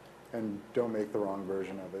right, and don't make the wrong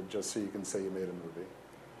version of it just so you can say you made a movie.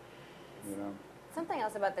 You know? Something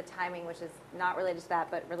else about the timing, which is not related to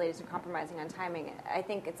that, but related to compromising on timing. I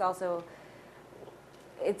think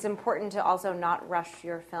it's important to also not rush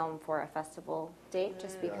your film for a festival date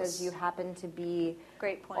just because you happen to be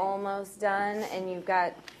Great point. almost done and you've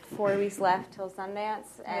got 4 weeks left till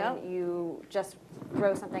Sundance and you just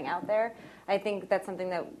throw something out there. I think that's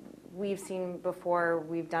something that we've seen before,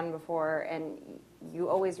 we've done before, and you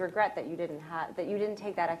always regret that you didn't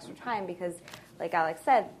take that extra time because, like Alex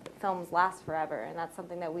said, films last forever, and that's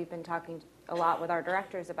something that we've been talking a lot with our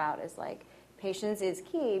directors about is like patience is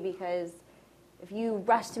key because if you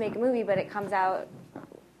rush to make a movie but it comes out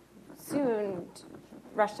soon,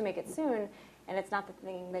 rush to make it soon, and it's not the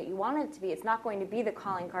thing that you want it to be, it's not going to be the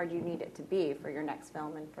calling card you need it to be for your next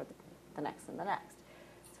film and for the next and the next.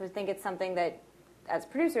 So I think it's something that, as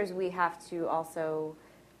producers, we have to also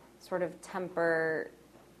sort of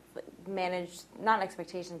manage, not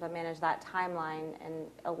expectations, but manage that timeline and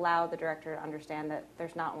allow the director to understand that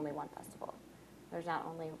there's not only one festival. There's not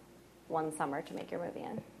only one summer to make your movie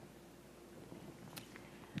in.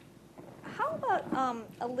 How about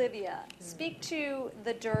Olivia? Speak to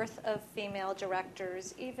the dearth of female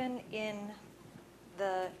directors, even in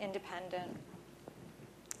the independent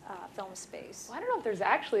film space. Well, I don't know if there's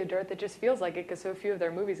actually a dearth. It just feels like it because so few of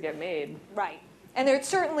their movies get made. Right. And they're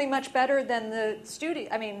certainly much better than the studio.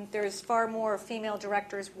 I mean, there's far more female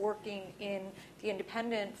directors working in the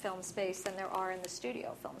independent film space than there are in the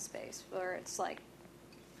studio film space, where it's like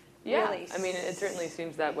really... I mean, it certainly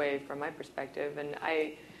seems that way from my perspective. And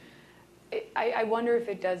I wonder if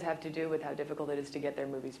it does have to do with how difficult it is to get their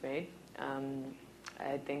movies made.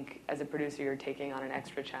 I think as a producer, you're taking on an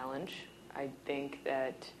extra challenge. I think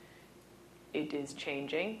that it is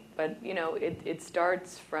changing, but it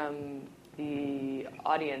starts from the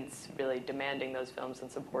audience really demanding those films and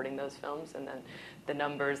supporting those films, and then the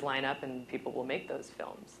numbers line up and people will make those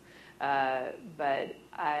films. But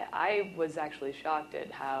I was actually shocked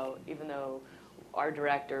at how, even though our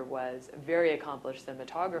director was a very accomplished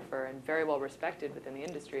cinematographer and very well respected within the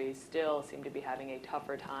industry, still seemed to be having a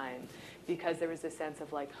tougher time because there was this sense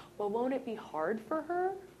of like, well, won't it be hard for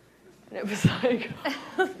her? And it was like,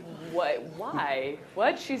 what? Why?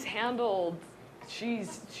 What? She's handled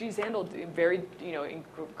very,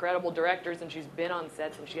 incredible directors, and she's been on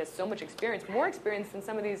sets, and she has so much experience, more experience than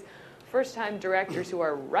some of these first-time directors who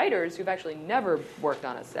are writers who've actually never worked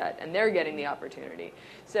on a set, and they're getting the opportunity.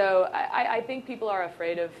 So I think people are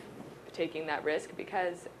afraid of taking that risk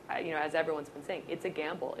because, as everyone's been saying, it's a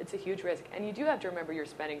gamble. It's a huge risk. And you do have to remember you're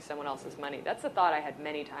spending someone else's money. That's the thought I had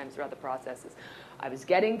many times throughout the process is I was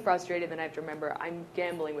getting frustrated, and I have to remember I'm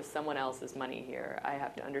gambling with someone else's money here. I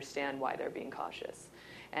have to understand why they're being cautious.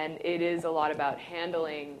 And it is a lot about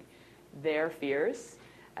handling their fears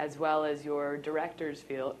as well as your director's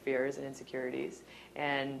fears and insecurities,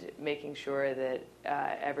 and making sure that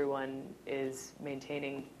everyone is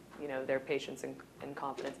maintaining, their patience and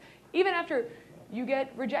confidence. Even after you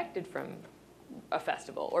get rejected from a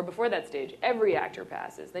festival, or before that stage, every actor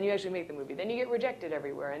passes. Then you actually make the movie. Then you get rejected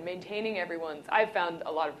everywhere, and maintaining everyone's. I've found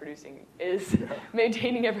a lot of producing is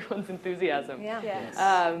maintaining everyone's enthusiasm. Yeah. Yes.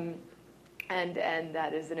 And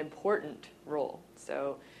that is an important role.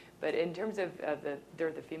 So. But in terms of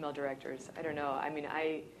the female directors, I don't know. I mean,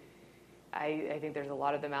 I think there's a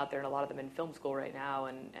lot of them out there, and a lot of them in film school right now,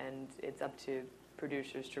 and it's up to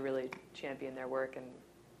producers to really champion their work, and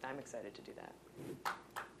I'm excited to do that.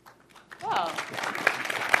 Well,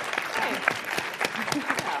 thanks.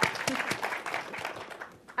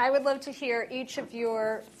 I would love to hear each of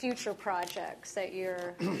your future projects that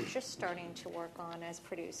you're just starting to work on as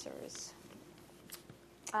producers.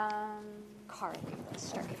 Carly, let's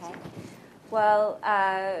start with you. Well,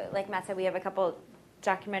 like Matt said, we have a couple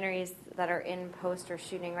documentaries that are in post or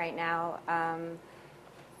shooting right now.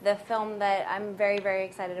 The film that I'm very, very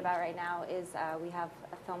excited about right now is we have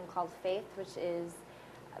a film called Faith, which is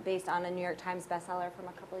based on a New York Times bestseller from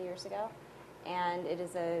a couple of years ago. and it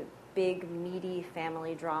is a big, meaty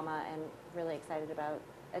family drama, and really excited about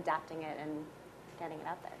adapting it and getting it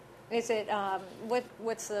out there. Is it,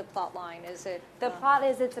 what's the plot line? Is it... The plot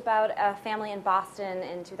is it's about a family in Boston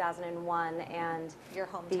in 2001, and... Your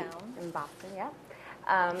hometown. In Boston, yeah.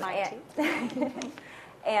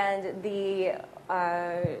 And the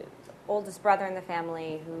oldest brother in the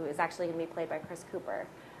family, who is actually going to be played by Chris Cooper,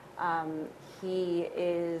 he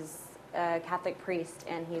is a Catholic priest,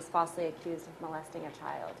 and he's falsely accused of molesting a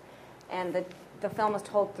child. And the film is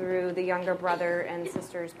told through the younger brother and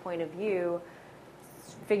sister's point of view,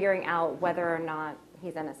 figuring out whether or not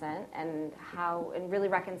he's innocent, and really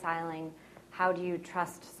reconciling how do you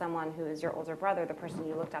trust someone who is your older brother, the person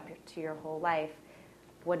you looked up to your whole life.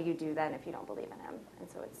 What do you do then if you don't believe in him? And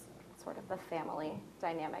so it's sort of the family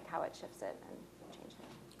dynamic, how it shifts it and changes it.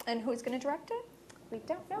 And who's going to direct it? We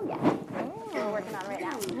don't know yet. We're working on it right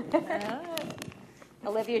now.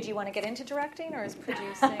 Olivia, do you want to get into directing, or is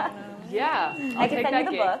producing? Yeah, I can send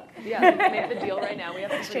you the book. Yeah, we can make the deal right now. We have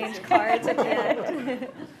to exchange cards at the end.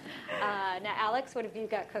 Now, Alex, what have you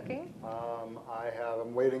got cooking?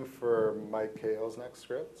 I'm waiting for Mike Cahill's next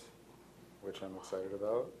script, which I'm excited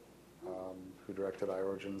about, who directed I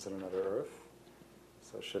Origins and Another Earth.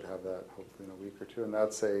 So I should have that hopefully in a week or two. And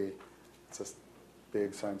it's a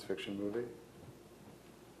big science fiction movie.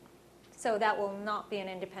 So that will not be an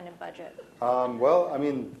independent budget. Well, I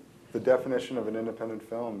mean, the definition of an independent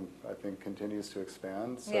film, I think, continues to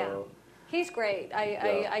expand. So. Yeah. He's great.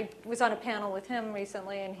 I was on a panel with him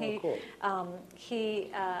recently, and cool.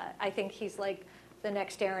 I think he's like the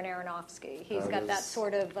next Darren Aronofsky. He's got that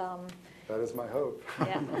sort of... that is my hope.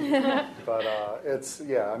 Yeah. But it's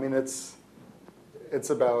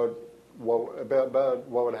about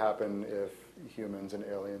what would happen if humans and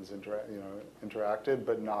aliens interacted,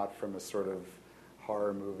 but not from a sort of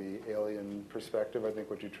horror movie alien perspective, I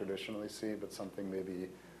think what you traditionally see, but something maybe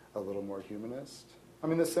a little more humanist. I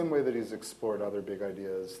mean, the same way that he's explored other big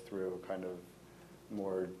ideas through kind of a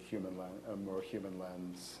more human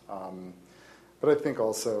lens. But I think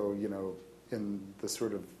also, in the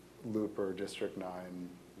sort of Loop or District 9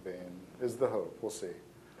 vein is the hope. We'll see.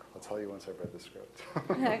 I'll tell you once I've read the script.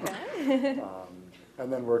 Okay.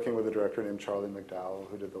 And then working with a director named Charlie McDowell,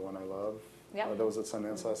 who did The One I Love. Yep. That was at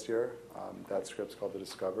Sundance last year. That script's called The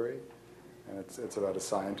Discovery. And it's about a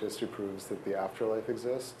scientist who proves that the afterlife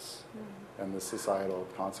exists and the societal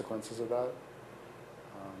consequences of that.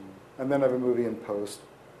 And then I have a movie in post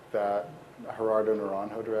that Gerardo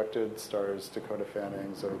Naranjo directed, stars Dakota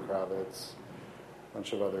Fanning, Zoe Kravitz, a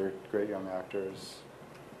bunch of other great young actors.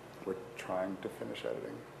 We're trying to finish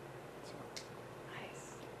editing. So.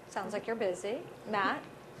 Nice. Sounds like you're busy. Matt?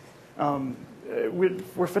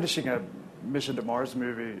 We're finishing a Mission to Mars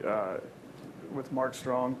movie with Mark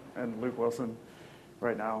Strong and Luke Wilson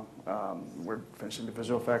right now. We're finishing the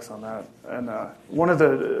visual effects on that. And one of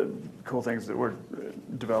the cool things that we're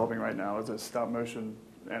developing right now is a stop-motion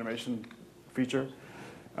animation feature,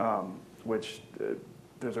 which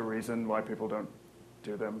there's a reason why people don't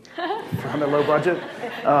do them on a low budget,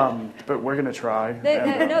 but we're going to try.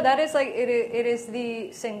 No, that is it is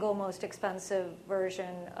the single most expensive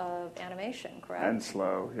version of animation, correct? And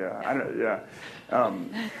slow, yeah.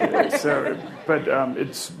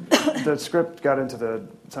 It's the script got into the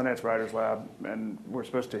Sundance Writers Lab, and we're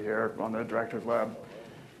supposed to hear on the Directors Lab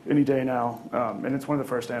any day now. And it's one of the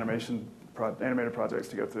first animated projects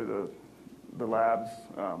to go through the labs.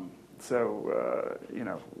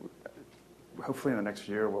 Hopefully in the next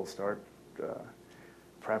year we'll start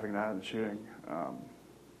prepping that and shooting.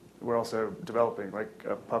 We're also developing like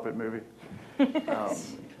a puppet movie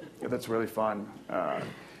that's really fun.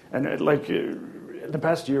 The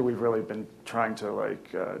past year we've really been trying to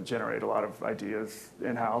generate a lot of ideas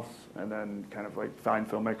in-house and then kind of find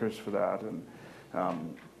filmmakers for that and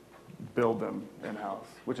build them in-house,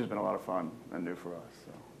 which has been a lot of fun and new for us.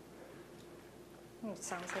 So. It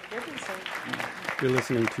sounds like you're busy. You're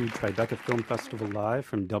listening to Tribeca Film Festival Live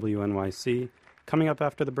from WNYC. Coming up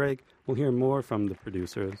after the break, we'll hear more from the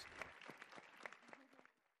producers.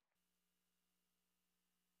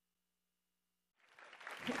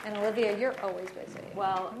 And Olivia, you're always busy.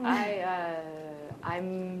 Well,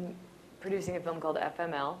 I'm producing a film called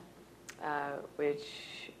FML, which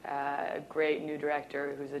a great new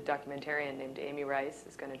director who's a documentarian named Amy Rice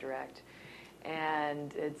is going to direct.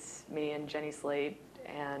 And it's me and Jenny Slate,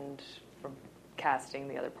 and we're casting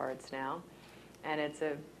the other parts now. And it's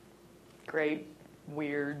a great,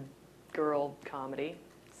 weird girl comedy.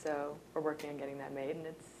 So we're working on getting that made, and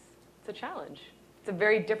it's a challenge. It's a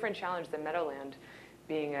very different challenge than Meadowland,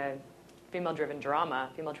 being a female-driven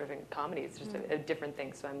drama, female-driven comedy. It's just a different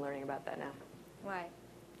thing, so I'm learning about that now. Right.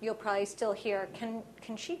 you'll probably still hear, can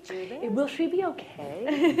she do this? Will she be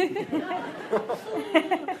okay?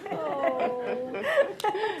 Oh.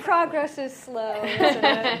 Progress is slow, isn't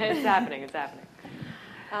it? It's happening.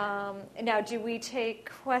 Now, do we take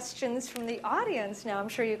questions from the audience? Now, I'm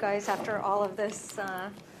sure you guys, after all of this,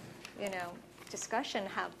 discussion,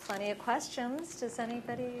 have plenty of questions. Does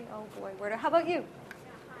anybody? Oh boy, how about you?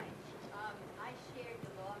 I shared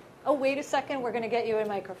the law. Oh, wait a second. We're going to get you a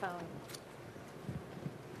microphone.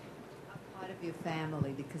 I'm part of your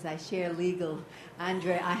family because I share legal.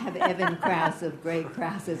 Andre, I have Evan Krause of Gray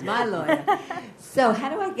Krause as my lawyer. So how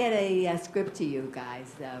do I get a script to you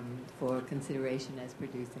guys for consideration as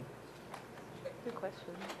producing? Good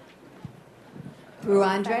question. Through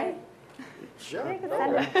Andre? Sure.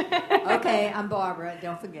 Okay, I'm Barbara.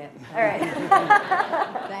 Don't forget. All right.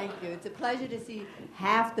 Thank you. It's a pleasure to see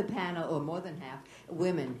half the panel, or more than half,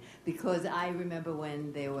 women, because I remember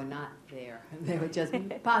when they were not there. They were just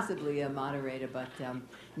possibly a moderator, but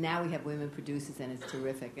now we have women producers, and it's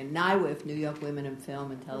terrific. And NYWIF, New York Women in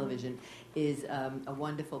Film and Television, is a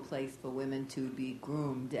wonderful place for women to be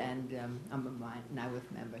groomed, and I'm a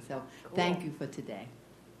NYWIF member. So Thank you for today.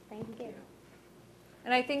 Thank you.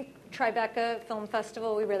 And I think Tribeca Film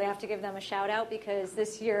Festival, we really have to give them a shout out because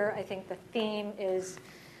this year I think the theme is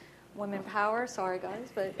women power. Sorry, guys,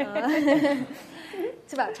 but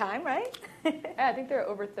it's about time, right? Yeah, I think there are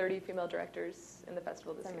over 30 female directors in the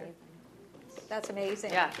festival this year. That's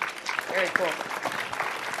amazing. Yeah, very cool.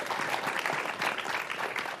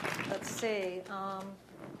 Let's see.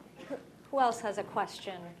 Who else has a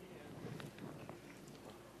question?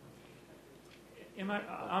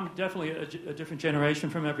 I'm definitely a different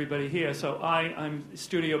generation from everybody here, so I'm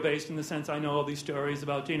studio-based in the sense I know all these stories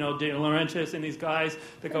about Dino De Laurentiis and these guys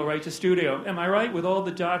that go right to studio. Am I right? With all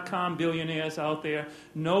the dot-com billionaires out there,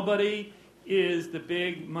 nobody is the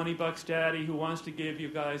big money bucks daddy who wants to give you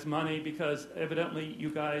guys money because evidently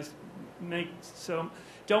you guys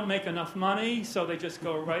don't make enough money, so they just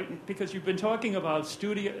go right, because you've been talking about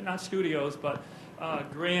not studios, but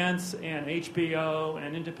grants and HBO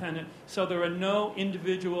and independent. So there are no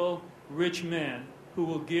individual rich men who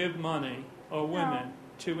will give money or women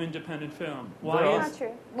to independent film. Why is not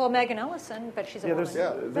true? Well, Megan Ellison, but she's a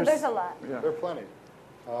woman. There's a lot. Yeah. There are plenty.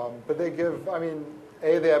 But they give,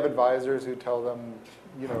 they have advisors who tell them,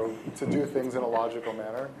 to do things in a logical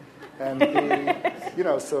manner. And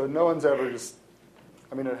so no one's ever just,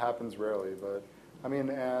 it happens rarely, but,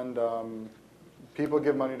 people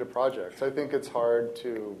give money to projects. I think it's hard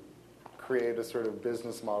to create a sort of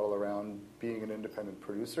business model around being an independent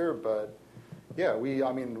producer, but yeah, we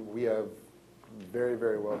have very,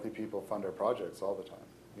 very wealthy people fund our projects all the time.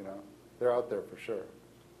 They're out there for sure.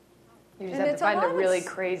 You just have to find the really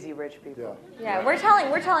crazy rich people. Yeah, we're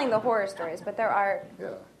telling the horror stories, but there are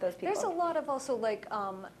those people. There's a lot of also like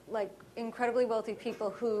incredibly wealthy people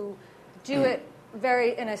who do it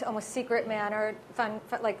very in a almost secret manner.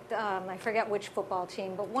 I forget which football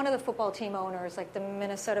team, but one of the football team owners, like the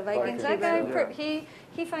Minnesota Vikings, that guy,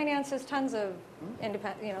 he finances tons of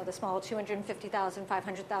independent, the small $250,000,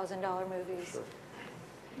 $500,000 movies. Sure.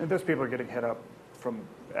 And those people are getting hit up from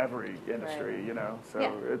every industry,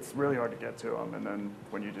 so it's really hard to get to them. And then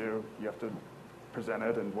when you do, you have to present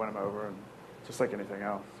it and win them over, and just like anything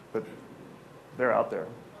else. But they're out there.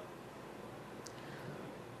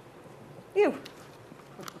 You.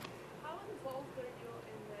 How involved are you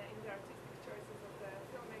in the artistic choices of the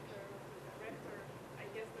filmmaker, of the director? I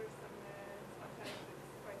guess there's sometimes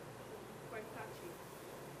it's quite touchy.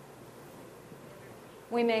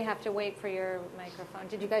 We may have to wait for your microphone.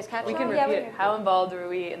 Did you guys catch We that? can repeat it. How involved are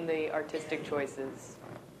we in the artistic choices?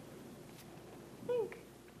 I think,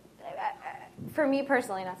 for me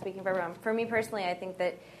personally, not speaking for everyone, for me personally, I think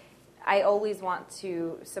that I always want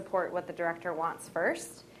to support what the director wants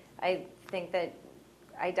first. I think that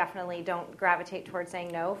I definitely don't gravitate towards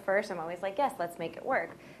saying no first. I'm always like, yes, let's make it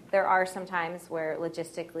work. There are some times where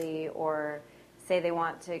logistically, or say they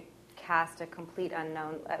want to cast a complete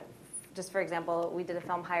unknown. Just for example, we did a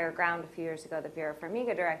film Higher Ground a few years ago that Vera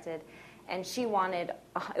Farmiga directed, and she wanted,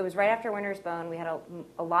 it was right after Winter's Bone, we had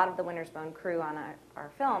a lot of the Winter's Bone crew on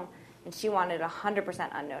our film, and she wanted 100%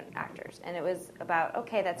 unknown actors. And it was about,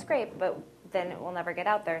 okay, that's great, but then it will never get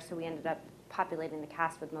out there, so we ended up populating the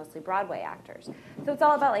cast with mostly Broadway actors. So it's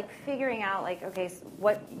all about figuring out okay, so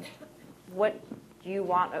what do you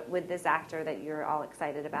want with this actor that you're all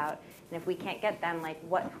excited about, and if we can't get them,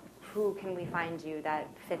 who can we find you that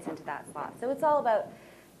fits into that slot? So it's all about,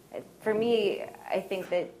 for me, I think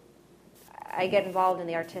that I get involved in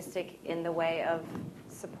the artistic in the way of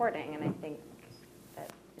supporting, and I think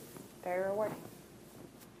that it's very rewarding.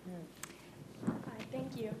 Hi,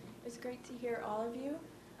 thank you. It was great to hear all of you.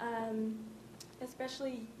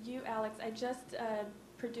 Especially you, Alex. I just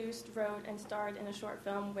produced, wrote, and starred in a short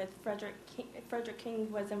film with Frederick King. Frederick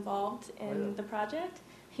King was involved in the project.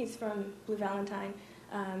 He's from Blue Valentine.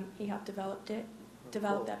 He helped develop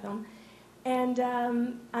that film. And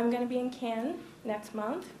I'm going to be in Cannes next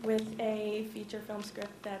month with a feature film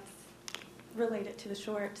script that's related to the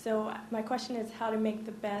short. So my question is how to make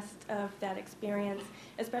the best of that experience,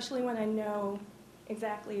 especially when I know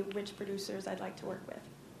exactly which producers I'd like to work with.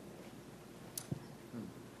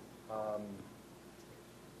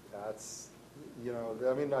 That's,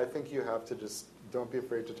 I mean, I think you have to just, don't be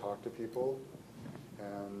afraid to talk to people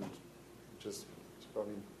and just,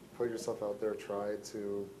 put yourself out there, try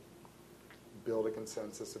to build a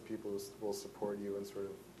consensus of people who will support you and sort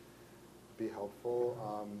of be helpful.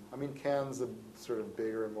 I mean, Cannes a sort of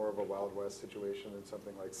bigger and more of a Wild West situation than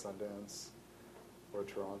something like Sundance or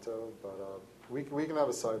Toronto, but we can have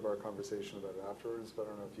a sidebar conversation about it afterwards, but I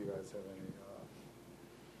don't know if you guys have any thoughts.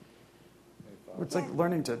 It's like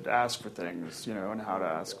learning to ask for things, and how to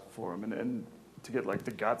ask for them, and to get like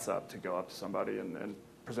the guts up to go up to somebody and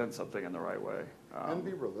present something in the right way. And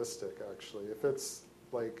be realistic, actually. If it's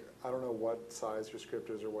like, I don't know what size your script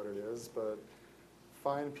is or what it is, but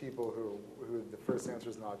find people who the first answer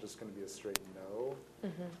is not just going to be a straight no.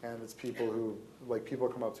 Mm-hmm. And it's people who, like, people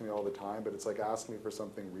come up to me all the time, but it's like, ask me for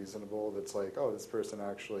something reasonable that's like, oh, this person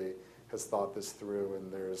actually has thought this through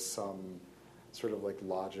and there's some sort of like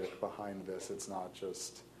logic behind this. It's not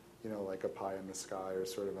just, like a pie in the sky or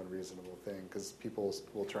sort of unreasonable thing, because people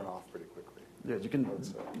will turn off pretty quickly. Yeah, you can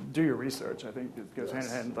do your research. I think it goes hand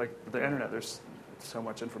in hand. Like the internet, there's so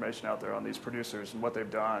much information out there on these producers and what they've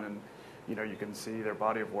done, and you can see their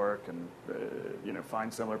body of work and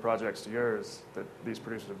find similar projects to yours that these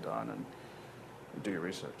producers have done, and do your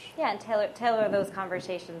research. Yeah, and tailor those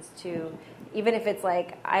conversations to, even if it's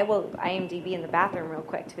like, I will IMDb in the bathroom real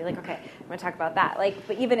quick to be like, okay, I'm going to talk about that. Like,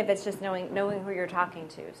 but even if it's just knowing who you're talking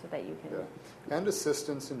to, so that you can. Yeah. And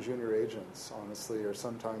assistants and junior agents, honestly, are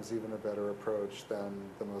sometimes even a better approach than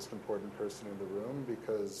the most important person in the room,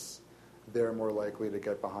 because they're more likely to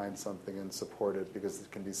get behind something and support it, because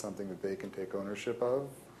it can be something that they can take ownership of,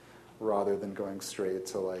 rather than going straight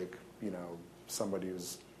to somebody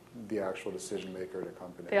who's the actual decision maker at a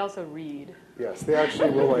company. They also read. Yes, they actually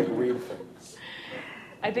will read things.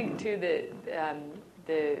 I think too that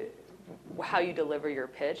the how you deliver your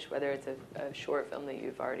pitch, whether it's a short film that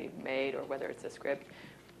you've already made or whether it's a script.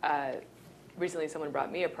 Recently, someone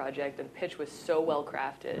brought me a project, and the pitch was so well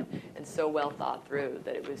crafted and so well thought through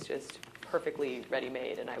that it was just perfectly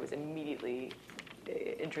ready-made, and I was immediately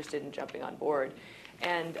interested in jumping on board.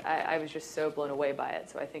 And I was just so blown away by it.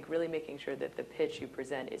 So I think really making sure that the pitch you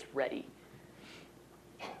present is ready.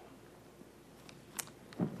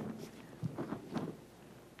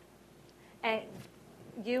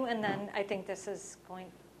 And then I think this is going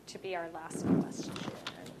to be our last question.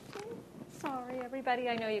 Sorry, everybody.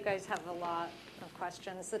 I know you guys have a lot of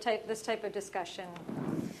questions. This type of discussion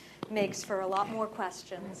makes for a lot more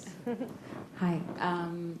questions. Hi.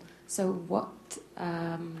 So what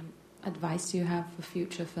advice do you have for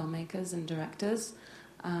future filmmakers and directors?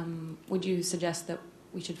 Would you suggest that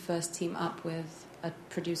we should first team up with a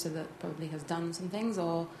producer that probably has done some things,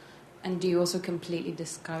 and do you also completely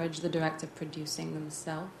discourage the director producing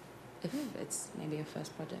themselves if it's maybe a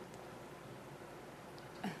first project?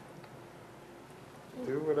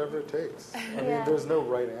 Do whatever it takes. I mean, there's no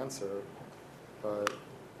right answer, but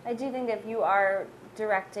I do think that if you are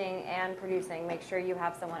directing and producing, make sure you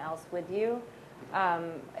have someone else with you.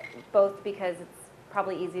 Both because it's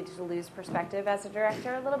probably easy to lose perspective as a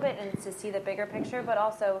director a little bit and to see the bigger picture, but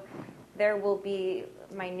also there will be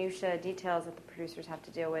minutiae details that the producers have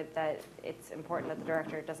to deal with that it's important that the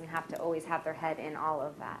director doesn't have to always have their head in all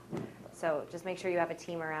of that. So just make sure you have a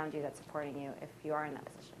team around you that's supporting you if you are in that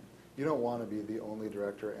position. You don't want to be the only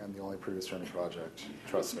director and the only producer in a project.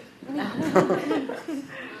 Trust me.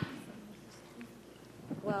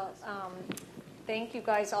 Well, thank you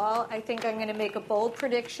guys all. I think I'm going to make a bold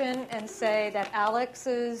prediction and say that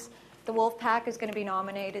Alex's The Wolf Pack is going to be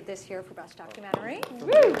nominated this year for Best Documentary at the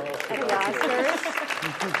Oscars.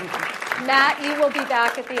 Matt, you will be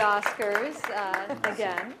back at the Oscars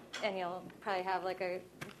again, and you'll probably have a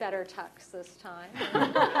better tux this time.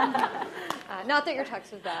 Not that your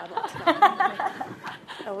tux was bad last time.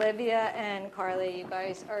 Olivia and Carly, you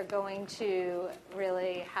guys are going to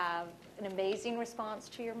really have an amazing response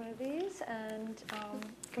to your movies, and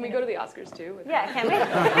can we go to the Oscars too? Yeah, can we?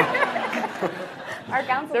 Our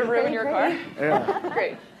gowns will They're ruin your car? Yeah.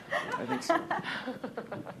 Great. I think so.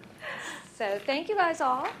 So thank you guys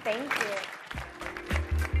all. Thank you.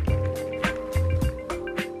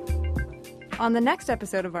 On the next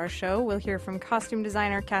episode of our show, we'll hear from costume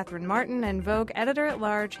designer Catherine Martin and Vogue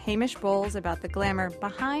editor-at-large Hamish Bowles about the glamour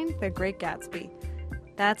behind The Great Gatsby.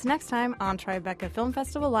 That's next time on Tribeca Film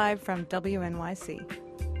Festival Live from WNYC.